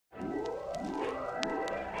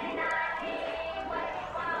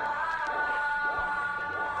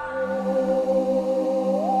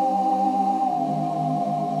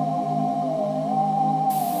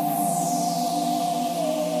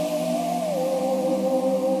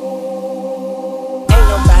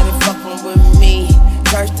fucking with me.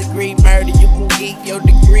 First degree murder, you can get your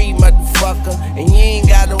degree, motherfucker. And you ain't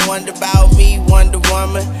gotta wonder about me, Wonder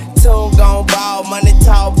Woman. Tune gon' ball, money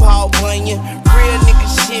tall, Paul Bunyan. Real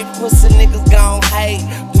nigga shit, pussy niggas gon' hate.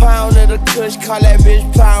 Pound of the kush, call that bitch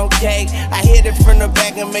pound cake. I hit it from the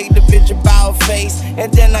back and make the bitch a bow face.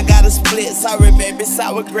 And then I got a split, sorry baby,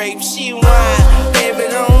 sour grape, she wine. Baby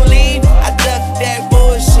don't leave, I duck that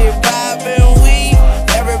bullshit, vibe and weave.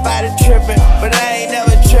 Everybody trippin', but I ain't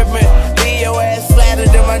never trippin'. Leave your ass flatter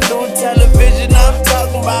than my new television. I'm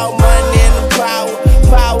talking about money and the power,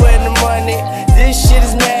 power and the money. This shit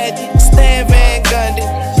is magic, Stan Van Gundy.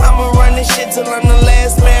 I'ma run this shit till I'm the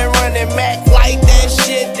last man running. Mac like that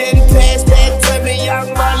shit, then pass that to me.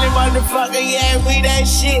 Young money motherfucker, yeah, we that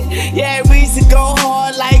shit. Yeah, we used to go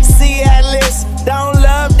hard like Cialis. Don't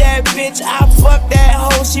love that bitch, I fuck that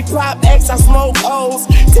hoe. She pop X, I smoke O's.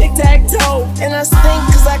 Tic-tac-toe, and I stink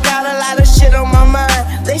cause I got a lot of shit on my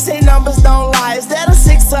mind. They say numbers don't lie, is that a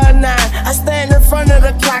 6 or a 9? I stand in front of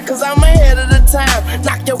the clock cause I'm ahead of the time.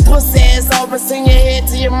 Knock your pussy ass off and send your head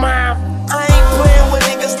to your mom. I ain't playing with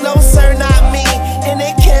niggas, no sir, not me. And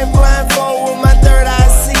they can't blindfold with my third eye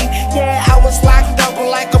see. Yeah, I was locked up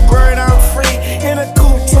like a bird, I'm free. In a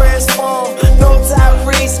coupe transform, no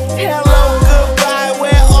Tyrese. Hello, goodbye,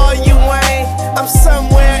 where are you, Wayne? I'm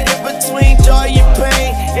somewhere in between joy and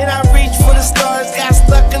pain. And I reach for the stars, got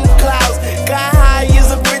stuck in the clouds. Got high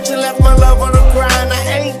as a bitch and left my love on the ground. I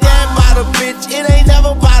ain't that about a bitch, it ain't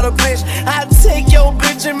never about a bitch. I take your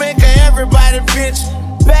bitch and make her everybody bitch.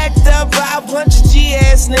 Backed up by a bunch of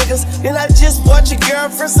G-ass niggas. And I just bought your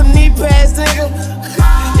girlfriend some knee pads, nigga.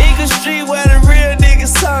 Eagle Street where the real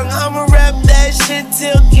niggas hung. I'ma rap that shit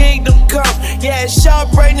till kingdom come. Yeah,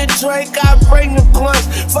 Sharp bring the drink, I bring the blunts.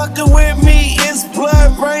 Fucking with me, it's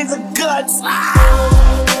blood, brains, and guts.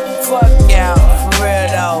 Fuck y'all, for real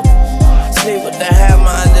though. Sleep with the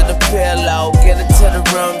hammer under the pillow. Get it to the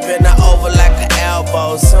room, bend her over like an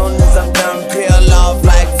elbow. Soon as I'm done, peel off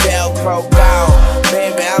like Velcro gone.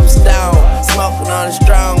 Baby, I'm stoned, smoking on a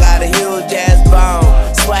strong, got a huge ass bone.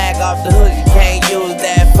 Swag off the hook, you can't use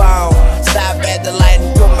that phone. Stop at the light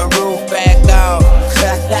and put my roof back on.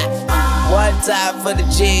 One time for the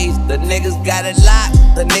G's, the niggas got it locked.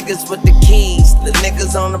 The niggas with the keys, the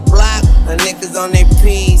niggas on the block, the niggas on their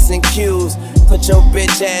P's and Q's. Put your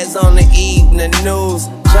bitch ass on the evening news.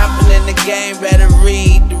 Jumping in the game, better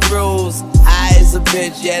read the rules. I is a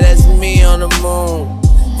bitch, yeah, that's me on the moon.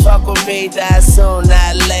 Fuck with me, die soon,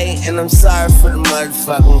 not late. And I'm sorry for the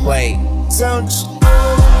motherfucking wait. Don't